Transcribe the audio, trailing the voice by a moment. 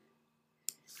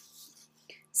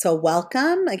So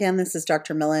welcome. Again, this is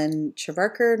Dr. Millen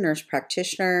Chavarkar, nurse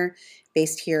practitioner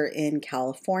based here in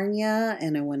California,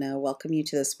 and I want to welcome you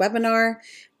to this webinar.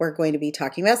 We're going to be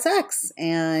talking about sex,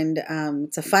 and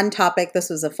it's a fun topic. This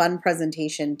was a fun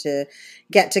presentation to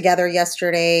get together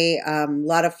yesterday. A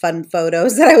lot of fun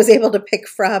photos that I was able to pick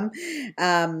from.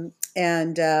 Yeah,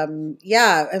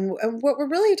 and what we're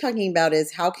really talking about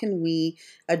is how can we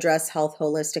address health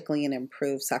holistically and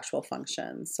improve sexual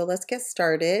function. So let's get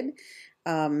started.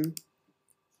 Let's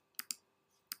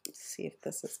see if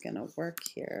this is going to work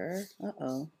here.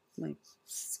 Uh-oh, my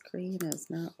screen is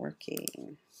not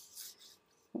working.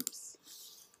 Oops.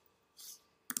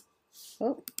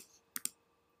 Oh,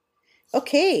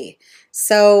 okay.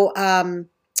 So,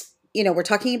 we're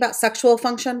talking about sexual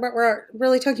function, but we're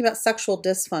really talking about sexual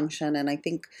dysfunction. And I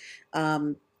think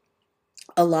a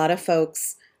lot of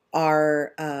folks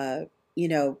are,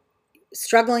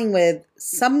 struggling with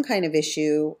some kind of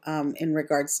issue in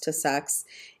regards to sex.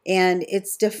 And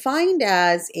it's defined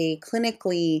as a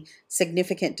clinically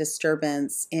significant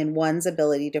disturbance in one's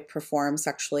ability to perform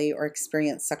sexually or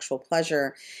experience sexual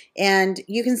pleasure. And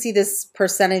you can see this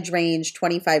percentage range,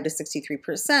 25 to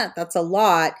 63%. That's a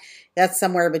lot. That's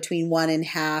somewhere between 1 in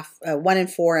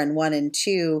 4 and 1 in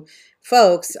 2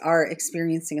 folks are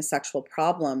experiencing a sexual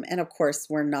problem. And of course,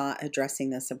 we're not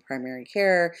addressing this in primary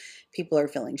care. People are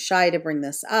feeling shy to bring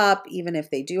this up, even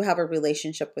if they do have a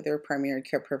relationship with their primary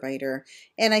care provider.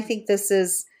 And I think this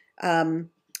is, to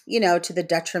the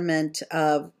detriment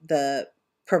of the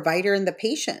provider and the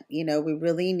patient. We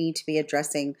really need to be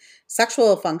addressing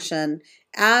sexual function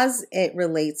as it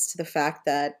relates to the fact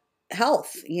that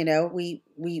health, we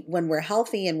when we're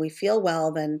healthy and we feel well,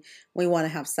 then we want to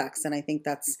have sex. And I think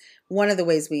that's one of the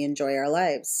ways we enjoy our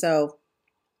lives. So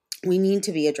we need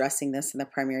to be addressing this in the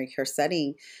primary care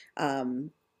setting,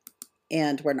 and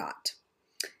we're not.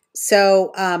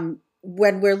 So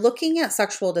when we're looking at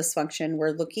sexual dysfunction,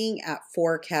 we're looking at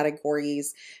 4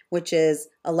 categories, which is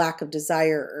a lack of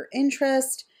desire or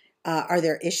interest. Are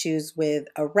there issues with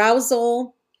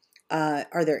arousal?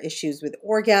 Are there issues with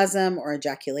orgasm or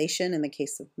ejaculation in the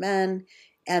case of men?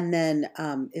 And then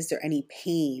is there any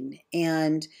pain?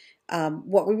 And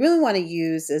what we really want to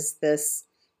use is this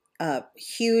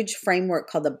huge framework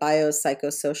called the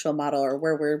biopsychosocial model, or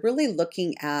where we're really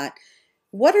looking at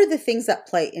what are the things that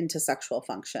play into sexual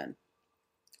function.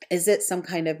 Is it some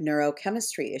kind of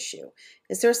neurochemistry issue?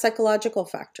 Is there psychological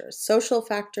factors, social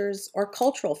factors, or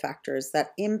cultural factors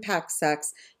that impact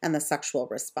sex and the sexual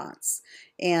response?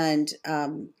 And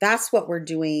that's what we're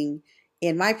doing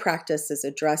in my practice, is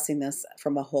addressing this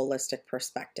from a holistic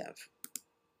perspective.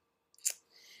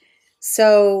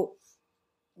 So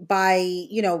by,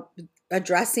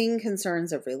 addressing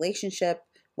concerns of relationship,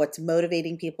 what's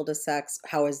motivating people to sex,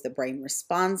 how is the brain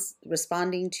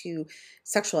responding to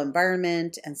sexual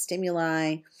environment and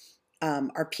stimuli,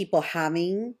 are people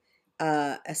having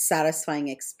a satisfying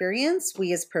experience,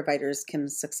 we as providers can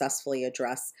successfully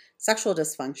address sexual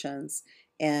dysfunctions.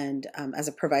 And as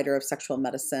a provider of sexual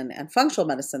medicine and functional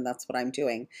medicine, that's what I'm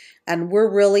doing. And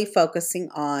we're really focusing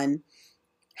on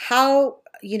how,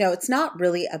 it's not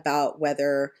really about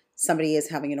whether somebody is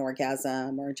having an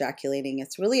orgasm or ejaculating.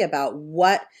 It's really about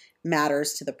what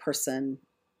matters to the person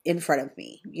in front of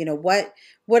me.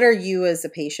 What are you as a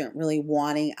patient really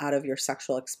wanting out of your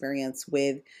sexual experience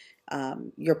with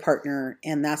your partner?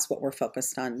 And that's what we're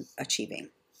focused on achieving.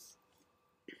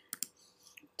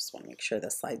 Just want to make sure the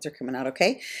slides are coming out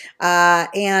okay.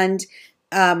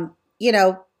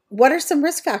 What are some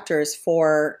risk factors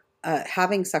for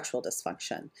having sexual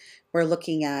dysfunction? We're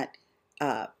looking at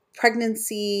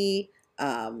pregnancy,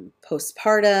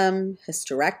 postpartum,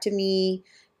 hysterectomy,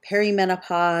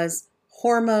 perimenopause,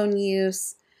 hormone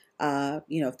use,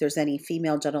 if there's any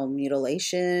female genital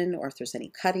mutilation, or if there's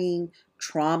any cutting,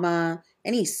 trauma,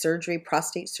 any surgery,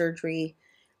 prostate surgery,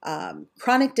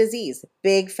 chronic disease,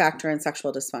 big factor in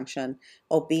sexual dysfunction,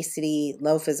 obesity,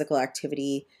 low physical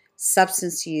activity,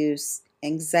 substance use,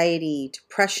 anxiety,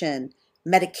 depression,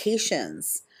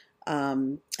 medications,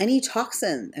 any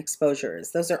toxin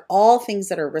exposures. Those are all things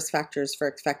that are risk factors for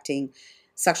affecting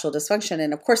sexual dysfunction.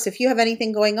 And of course, if you have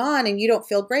anything going on and you don't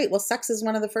feel great, well, sex is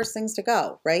one of the first things to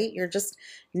go, right? You're just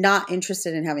not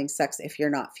interested in having sex if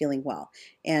you're not feeling well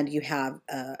and you have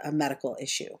a medical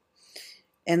issue.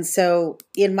 And so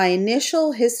in my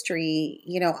initial history,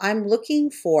 I'm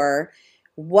looking for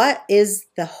what is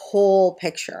the whole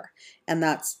picture. And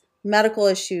that's medical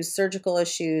issues, surgical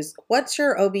issues. What's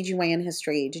your OBGYN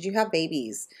history? Did you have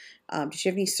babies? Did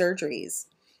you have any surgeries?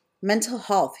 Mental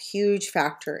health, huge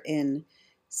factor in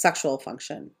sexual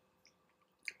function.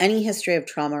 Any history of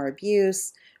trauma or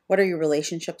abuse? What are your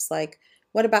relationships like?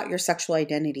 What about your sexual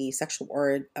identity, sexual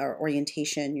or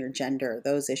orientation, your gender,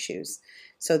 those issues?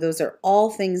 So those are all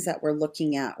things that we're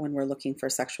looking at when we're looking for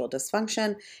sexual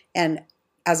dysfunction. And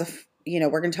as a,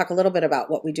 we're going to talk a little bit about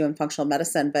what we do in functional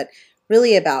medicine, but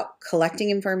really about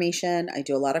collecting information. I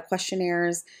do a lot of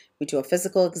questionnaires. We do a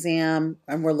physical exam,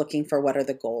 and we're looking for what are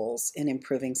the goals in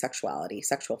improving sexuality,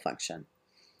 sexual function.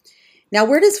 Now,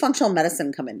 where does functional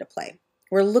medicine come into play?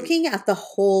 We're looking at the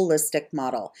holistic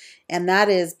model, and that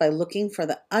is by looking for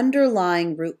the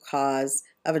underlying root cause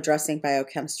of addressing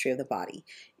biochemistry of the body.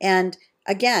 And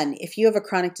again, if you have a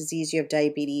chronic disease, you have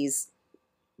diabetes,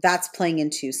 that's playing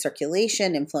into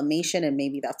circulation, inflammation, and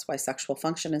maybe that's why sexual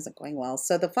function isn't going well.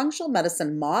 So the functional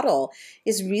medicine model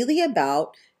is really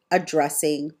about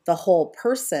addressing the whole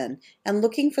person and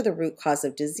looking for the root cause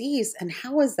of disease and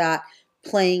how is that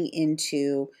playing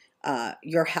into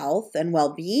your health and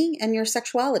well-being and your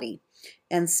sexuality.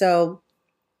 And so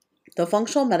the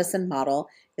functional medicine model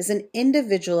is an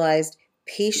individualized,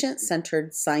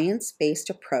 patient-centered, science-based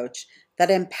approach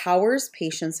that empowers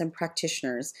patients and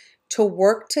practitioners to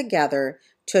work together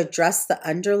to address the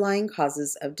underlying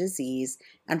causes of disease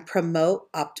and promote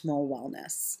optimal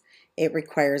wellness. It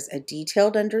requires a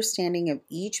detailed understanding of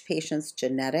each patient's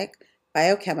genetic,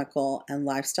 biochemical, and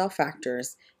lifestyle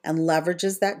factors and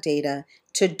leverages that data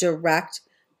to direct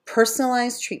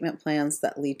personalized treatment plans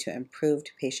that lead to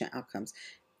improved patient outcomes.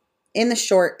 In the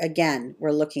short, again,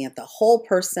 we're looking at the whole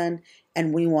person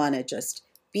and we want to just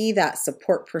be that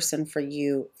support person for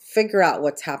you, figure out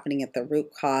what's happening at the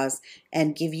root cause,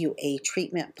 and give you a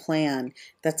treatment plan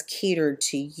that's catered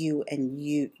to you and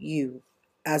you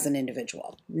as an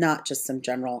individual, not just some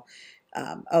general,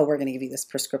 oh, we're going to give you this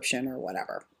prescription or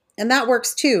whatever. And that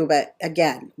works too, but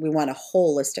again, we want a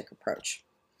holistic approach.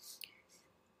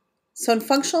 So in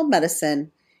functional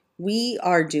medicine, we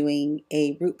are doing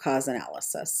a root cause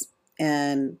analysis.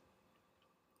 And,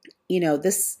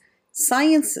 this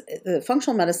science, the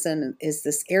functional medicine is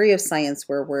this area of science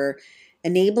where we're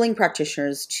enabling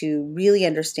practitioners to really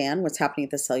understand what's happening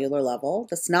at the cellular level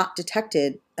that's not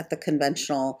detected at the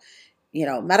conventional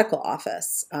medical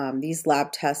office. These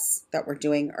lab tests that we're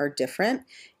doing are different.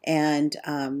 And,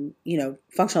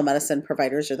 functional medicine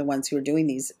providers are the ones who are doing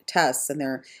these tests. And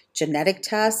they're genetic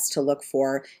tests to look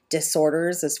for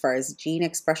disorders as far as gene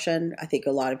expression. I think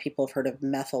a lot of people have heard of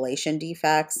methylation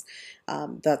defects.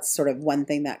 That's sort of one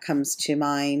thing that comes to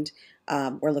mind.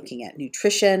 We're looking at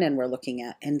nutrition and we're looking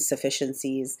at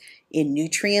insufficiencies in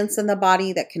nutrients in the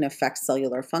body that can affect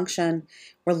cellular function.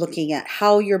 We're looking at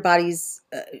how your body's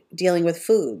dealing with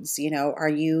foods. Are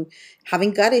you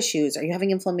having gut issues? Are you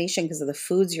having inflammation because of the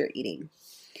foods you're eating?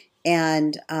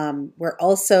 And we're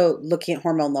also looking at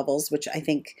hormone levels, which I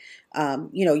think,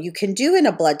 you can do in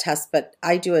a blood test, but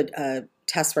I do a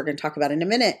test we're going to talk about in a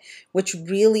minute, which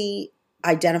really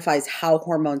identifies how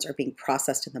hormones are being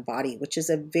processed in the body, which is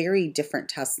a very different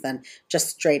test than just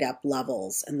straight up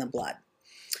levels in the blood.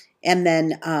 And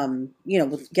then,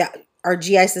 our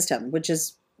GI system, which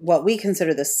is what we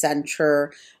consider the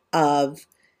center of,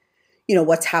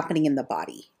 what's happening in the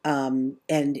body. And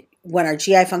when our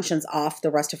GI functions off,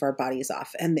 the rest of our body is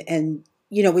off. And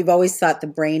we've always thought the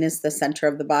brain is the center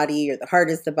of the body or the heart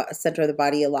is the center of the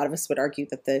body. A lot of us would argue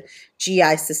that the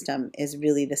GI system is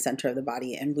really the center of the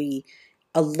body. And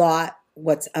a lot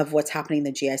of what's happening in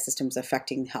the GI system is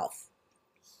affecting health.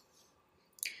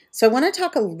 So I want to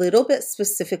talk a little bit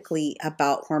specifically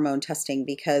about hormone testing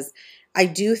because I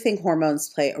do think hormones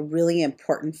play a really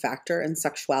important factor in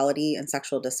sexuality and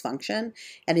sexual dysfunction.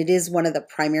 And it is one of the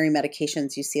primary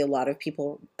medications you see a lot of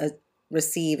people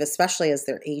receive, especially as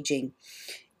they're aging.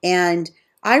 And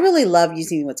I really love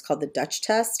using what's called the Dutch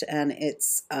test, and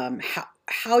it's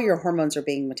how your hormones are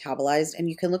being metabolized. And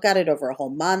you can look at it over a whole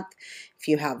month if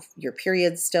you have your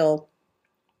period still.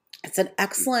 It's an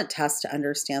excellent test to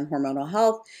understand hormonal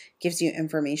health, gives you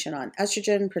information on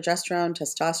estrogen, progesterone,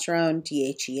 testosterone,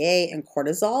 DHEA, and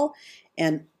cortisol,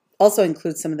 and also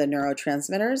includes some of the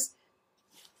neurotransmitters.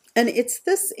 And it's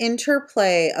this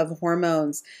interplay of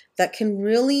hormones that can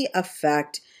really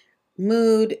affect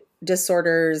mood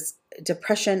disorders,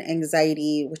 depression,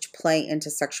 anxiety, which play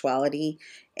into sexuality,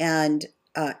 and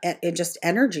just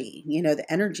energy, the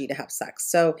energy to have sex.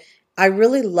 So I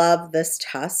really love this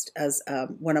test as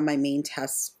one of my main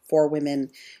tests for women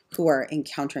who are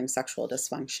encountering sexual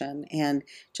dysfunction. And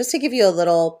just to give you a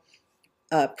little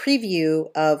preview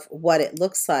of what it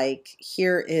looks like,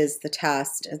 here is the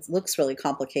test. It looks really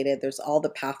complicated. There's all the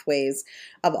pathways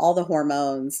of all the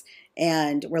hormones.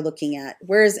 And we're looking at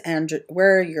where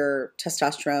are your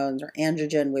testosterone or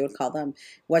androgen, we would call them,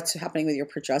 what's happening with your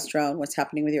progesterone, what's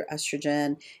happening with your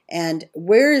estrogen, and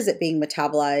where is it being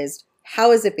metabolized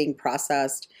How is it being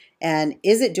processed? And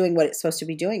is it doing what it's supposed to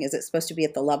be doing? Is it supposed to be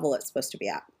at the level it's supposed to be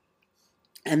at?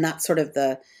 And that's sort of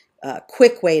the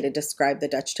quick way to describe the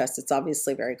Dutch test. It's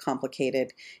obviously very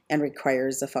complicated and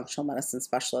requires a functional medicine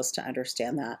specialist to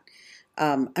understand that.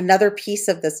 Another piece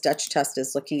of this Dutch test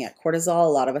is looking at cortisol. A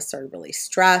lot of us are really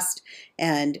stressed,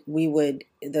 and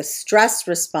the stress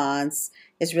response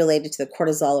is related to the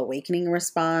cortisol awakening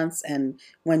response. And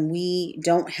when we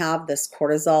don't have this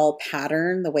cortisol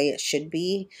pattern the way it should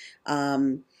be,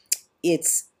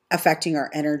 it's affecting our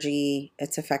energy.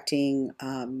 It's affecting,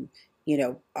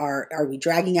 are we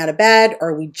dragging out of bed, or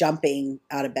are we jumping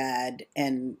out of bed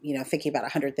and, thinking about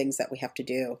 100 things that we have to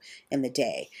do in the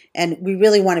day? And we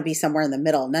really want to be somewhere in the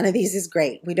middle. None of these is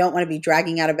great. We don't want to be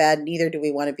dragging out of bed. Neither do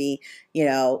we want to be,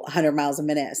 100 miles a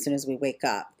minute as soon as we wake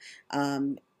up.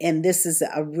 And this is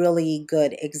a really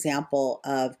good example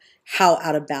of how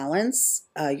out of balance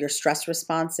your stress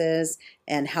response is,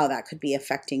 and how that could be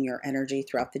affecting your energy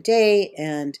throughout the day.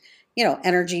 And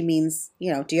energy means,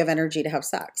 do you have energy to have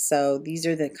sex? So these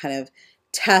are the kind of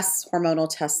tests, hormonal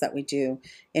tests that we do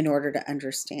in order to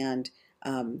understand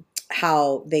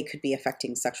how they could be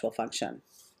affecting sexual function.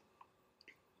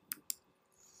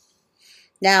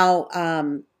 Now,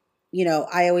 we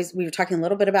were talking a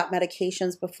little bit about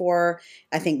medications before.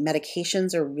 I think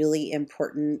medications are really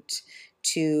important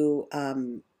to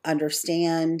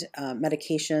understand.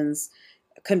 Medications,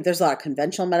 there's a lot of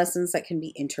conventional medicines that can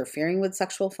be interfering with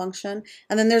sexual function.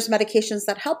 And then there's medications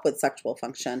that help with sexual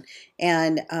function.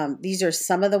 And these are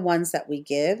some of the ones that we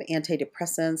give: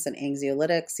 antidepressants and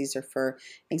anxiolytics. These are for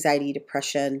anxiety,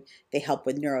 depression. They help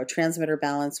with neurotransmitter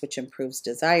balance, which improves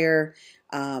desire.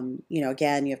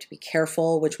 Again, you have to be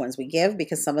careful which ones we give,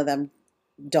 because some of them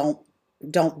don't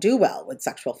do well with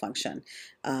sexual function.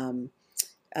 And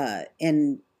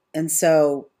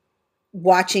so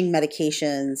watching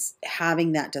medications,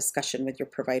 having that discussion with your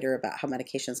provider about how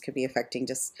medications could be affecting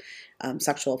just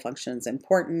sexual function is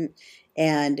important.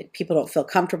 And people don't feel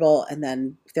comfortable, and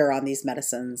then they're on these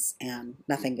medicines and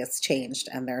nothing gets changed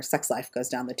and their sex life goes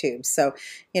down the tubes. So,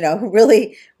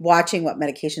 really watching what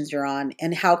medications you're on,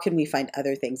 and how can we find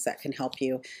other things that can help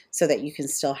you so that you can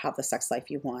still have the sex life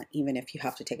you want, even if you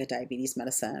have to take a diabetes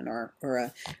medicine or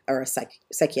a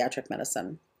psychiatric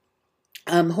medicine.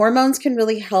 Hormones can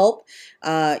really help,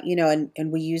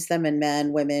 and we use them in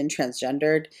men, women,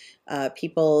 transgendered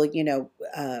people,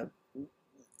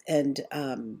 and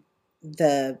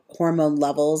the hormone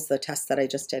levels, the tests that I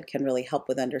just did, can really help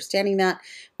with understanding that.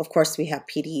 Of course, we have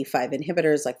PDE5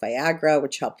 inhibitors like Viagra,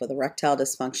 which help with erectile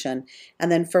dysfunction.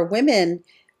 And then for women,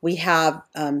 we have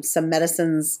some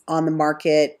medicines on the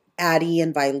market, Addyi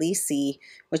and Vyleesi,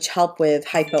 which help with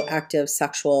hypoactive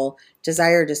sexual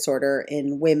desire disorder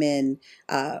in women,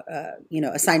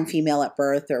 assigned female at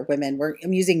birth, or women.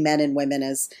 I'm using men and women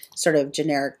as sort of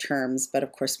generic terms, but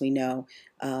of course we know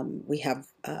we have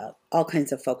all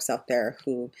kinds of folks out there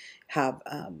who have,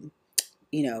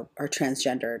 are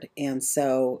transgendered. And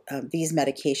so these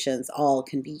medications all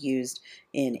can be used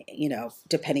in,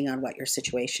 depending on what your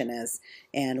situation is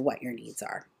and what your needs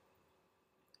are.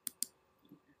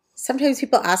 Sometimes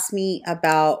people ask me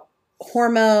about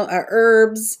hormone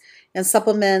herbs and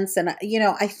supplements, and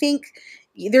I think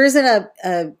there isn't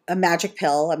a magic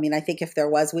pill. I mean, I think if there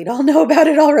was, we'd all know about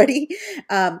it already.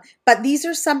 But these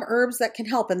are some herbs that can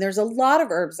help, and there's a lot of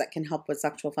herbs that can help with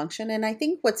sexual function. And I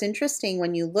think what's interesting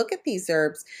when you look at these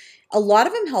herbs, a lot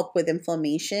of them help with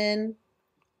inflammation,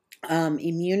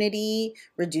 immunity,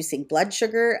 reducing blood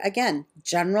sugar. Again,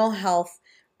 general health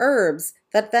herbs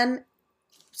that then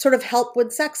sort of help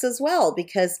with sex as well,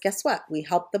 because guess what? We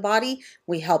help the body,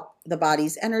 we help the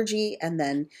body's energy, and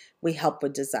then we help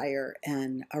with desire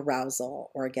and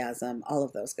arousal, orgasm, all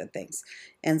of those good things.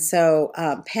 And so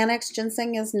Panax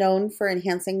ginseng is known for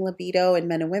enhancing libido in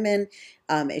men and women.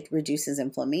 It reduces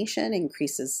inflammation,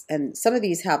 increases, and some of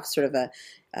these have sort of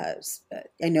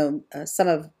I know some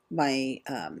of my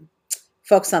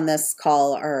folks on this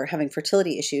call are having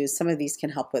fertility issues. Some of these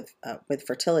can help with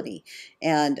fertility,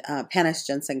 and Panax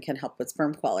ginseng can help with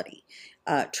sperm quality.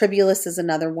 Tribulus is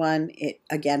another one. It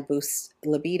again boosts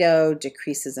libido,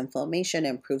 decreases inflammation,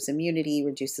 improves immunity,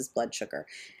 reduces blood sugar.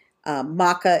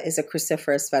 Maca is a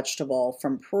cruciferous vegetable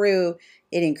from Peru.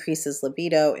 It increases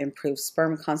libido, improves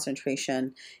sperm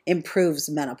concentration, improves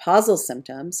menopausal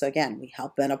symptoms. So again, we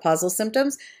help menopausal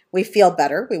symptoms. We feel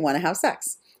better. We want to have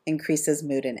sex. Increases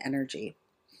mood and energy.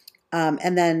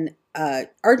 And then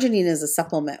arginine is a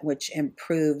supplement which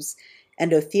improves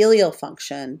endothelial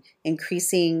function,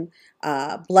 increasing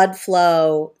blood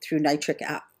flow through nitric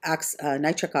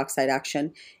nitric oxide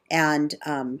action, and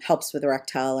helps with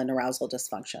erectile and arousal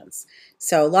dysfunctions.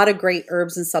 So a lot of great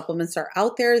herbs and supplements are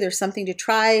out there. There's something to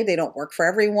try. They don't work for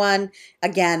everyone.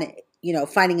 Again,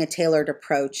 finding a tailored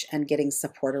approach and getting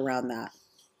support around that.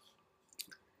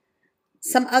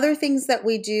 Some other things that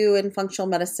we do in functional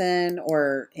medicine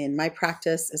or in my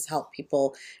practice is help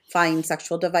people find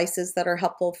sexual devices that are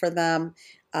helpful for them.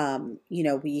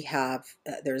 We have,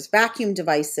 there's vacuum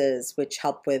devices which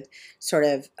help with sort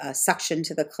of suction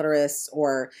to the clitoris,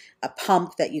 or a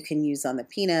pump that you can use on the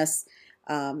penis.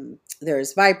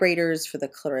 There's vibrators for the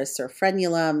clitoris or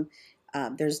frenulum.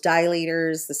 There's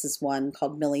dilators. This is one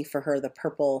called Millie for her, the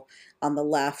purple on the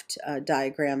left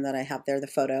diagram that I have there, the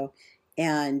photo.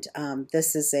 And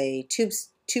this is a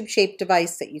tube-shaped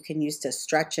device that you can use to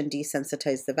stretch and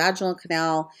desensitize the vaginal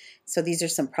canal. So these are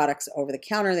some products over the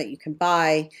counter that you can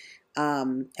buy.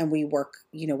 And we work,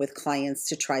 with clients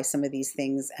to try some of these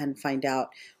things and find out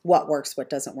what works, what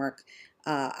doesn't work.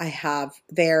 I have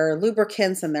their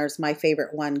lubricants, and there's my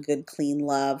favorite one, Good Clean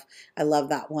Love. I love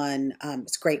that one.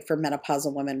 It's great for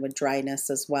menopausal women with dryness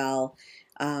as well.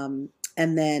 And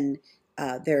then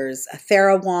there's a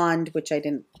TheraWand, which I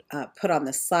didn't put on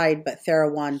the slide, but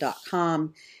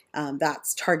TheraWand.com.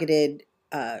 That's targeted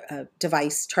a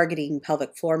device targeting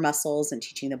pelvic floor muscles and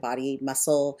teaching the body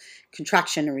muscle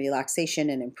contraction and relaxation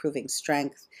and improving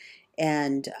strength.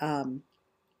 And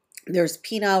there's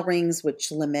penile rings,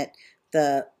 which limit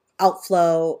the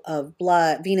outflow of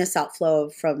blood, venous outflow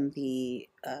from the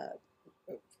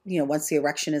once the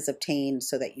erection is obtained,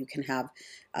 so that you can have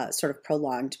sort of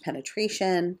prolonged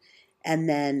penetration. And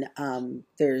then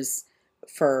there's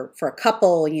for a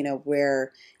couple,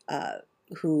 where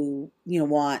who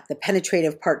want the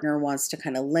penetrative partner wants to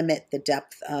kind of limit the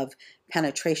depth of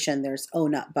penetration. There's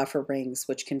O-nut buffer rings,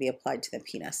 which can be applied to the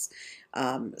penis.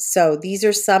 So these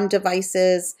are some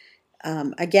devices.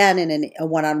 Again, in a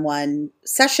one-on-one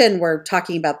session, we're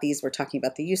talking about these. We're talking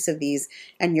about the use of these,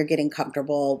 and you're getting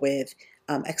comfortable with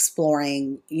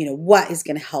exploring, what is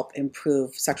going to help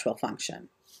improve sexual function.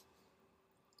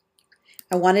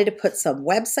 I wanted to put some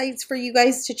websites for you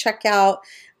guys to check out.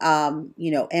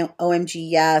 OMG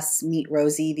Yes, Meet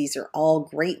Rosie. These are all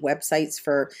great websites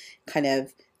for kind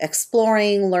of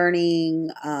exploring,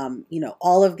 learning,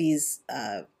 all of these,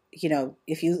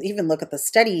 if you even look at the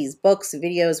studies, books,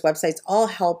 videos, websites, all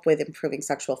help with improving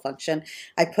sexual function.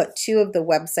 I put two of the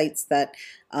websites that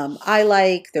I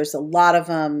like. There's a lot of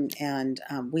them, and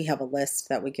we have a list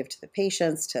that we give to the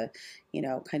patients to,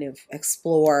 kind of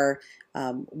explore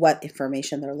what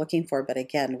information they're looking for. But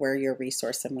again, we're your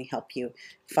resource, and we help you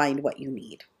find what you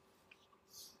need.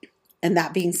 And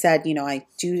that being said, I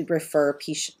do refer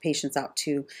patients out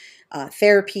to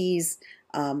therapies.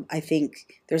 I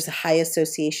think there's a high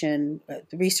association,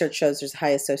 the research shows there's a high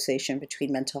association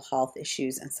between mental health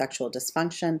issues and sexual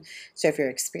dysfunction. So if you're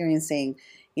experiencing,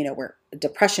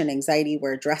 depression, anxiety,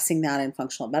 we're addressing that in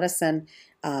functional medicine.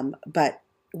 But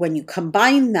when you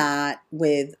combine that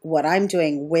with what I'm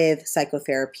doing with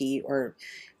psychotherapy or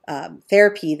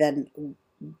therapy, then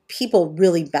people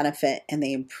really benefit, and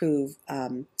they improve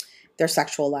their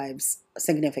sexual lives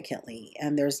significantly.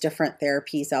 And there's different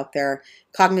therapies out there: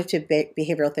 cognitive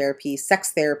behavioral therapy,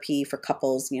 sex therapy for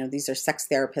couples. These are sex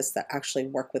therapists that actually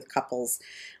work with couples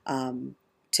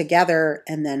together,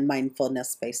 and then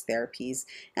mindfulness-based therapies.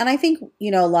 And I think,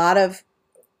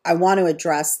 I want to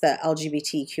address the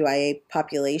LGBTQIA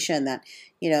population, that,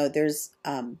 there's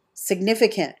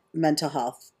significant mental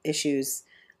health issues,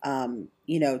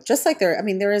 just like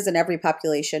there is in every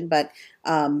population, but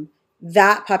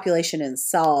that population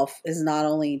itself is not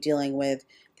only dealing with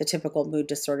the typical mood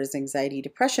disorders, anxiety,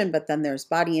 depression, but then there's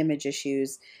body image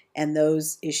issues, and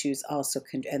those issues also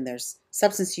and there's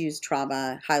substance use,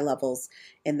 trauma, high levels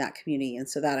in that community, and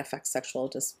so that affects sexual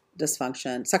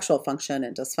dysfunction, sexual function,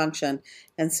 and dysfunction.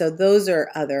 And so those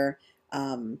are other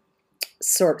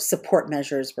support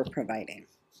measures we're providing.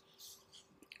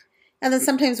 And then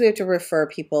sometimes we have to refer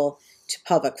people to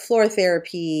pelvic floor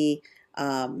therapy.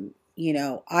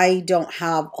 I don't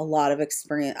have a lot of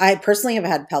experience. I personally have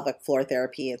had pelvic floor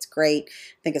therapy. It's great.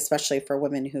 I think especially for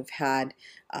women who've had,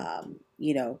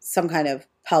 some kind of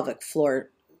pelvic floor,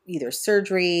 either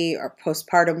surgery or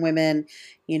postpartum women.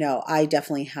 I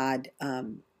definitely had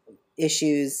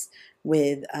issues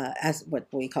with as what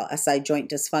we call SI joint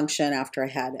dysfunction after I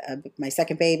had my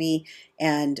second baby,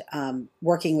 and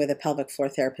working with a pelvic floor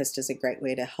therapist is a great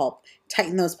way to help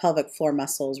tighten those pelvic floor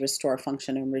muscles, restore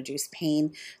function, and reduce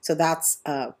pain. So that's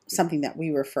something that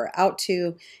we refer out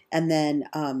to. And then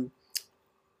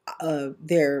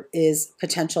There is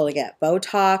potential to get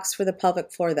Botox for the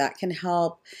pelvic floor. That can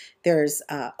help. There's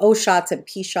O shots and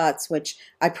P shots, which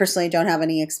I personally don't have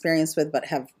any experience with, but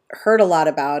have heard a lot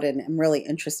about, and am really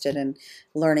interested in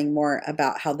learning more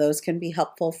about how those can be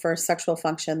helpful for sexual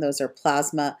function. Those are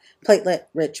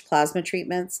platelet-rich plasma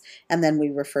treatments, and then we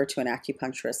refer to an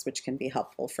acupuncturist, which can be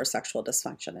helpful for sexual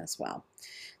dysfunction as well.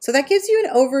 So that gives you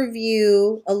an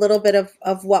overview, a little bit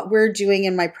of what we're doing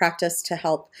in my practice to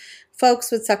help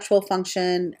folks with sexual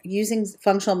function, using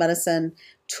functional medicine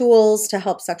tools to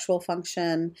help sexual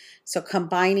function. So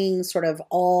combining sort of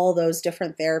all those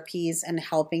different therapies and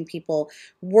helping people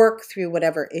work through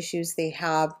whatever issues they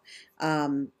have.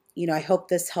 I hope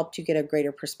this helped you get a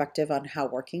greater perspective on how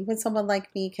working with someone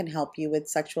like me can help you with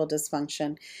sexual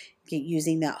dysfunction,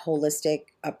 using that holistic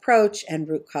approach and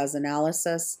root cause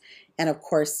analysis. And of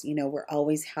course, we're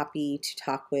always happy to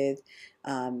talk with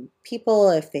people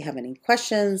if they have any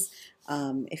questions.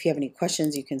 If you have any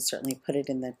questions, you can certainly put it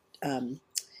in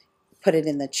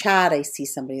the chat. I see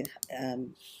somebody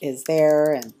is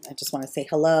there, and I just want to say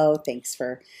hello. Thanks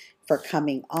for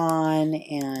coming on.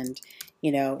 And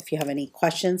if you have any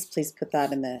questions, please put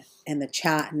that in the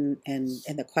chat and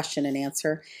in the question and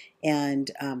answer.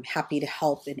 And I'm happy to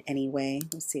help in any way.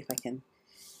 Let's see if I can.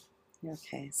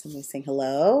 Okay, somebody's saying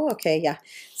hello. Okay, yeah.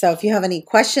 So if you have any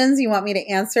questions you want me to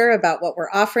answer about what we're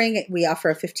offering, we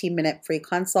offer a 15-minute free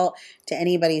consult to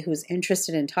anybody who's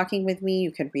interested in talking with me.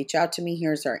 You can reach out to me.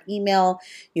 Here's our email.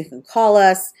 You can call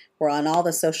us. We're on all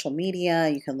the social media.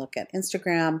 You can look at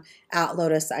Instagram at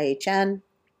LotusIHN.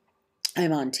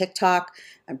 I'm on TikTok.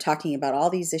 I'm talking about all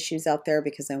these issues out there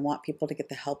because I want people to get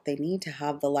the help they need to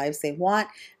have the lives they want.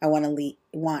 I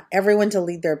want everyone to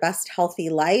lead their best healthy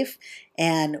life,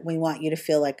 and we want you to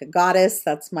feel like a goddess.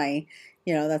 That's my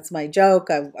joke.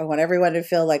 I want everyone to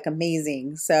feel like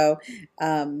amazing. So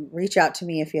reach out to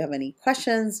me if you have any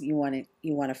questions, you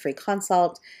want a free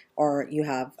consult, or you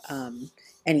have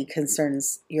any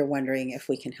concerns you're wondering if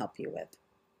we can help you with.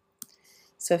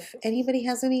 So if anybody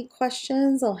has any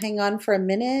questions, I'll hang on for a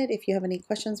minute. If you have any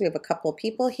questions, we have a couple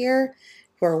people here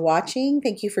who are watching.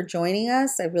 Thank you for joining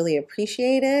us. I really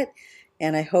appreciate it.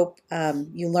 And I hope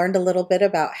you learned a little bit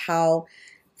about how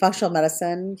functional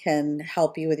medicine can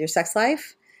help you with your sex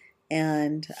life.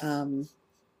 And so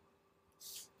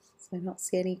I don't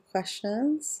see any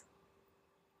questions.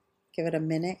 Give it a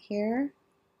minute here.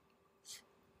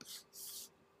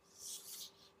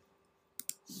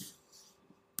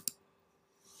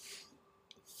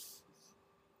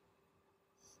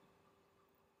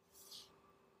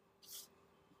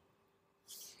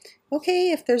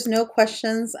 Okay, if there's no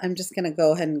questions, I'm just going to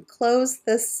go ahead and close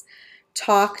this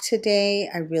talk today.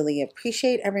 I really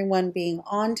appreciate everyone being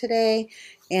on today,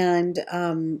 and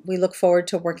we look forward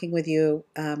to working with you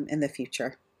in the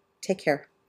future. Take care.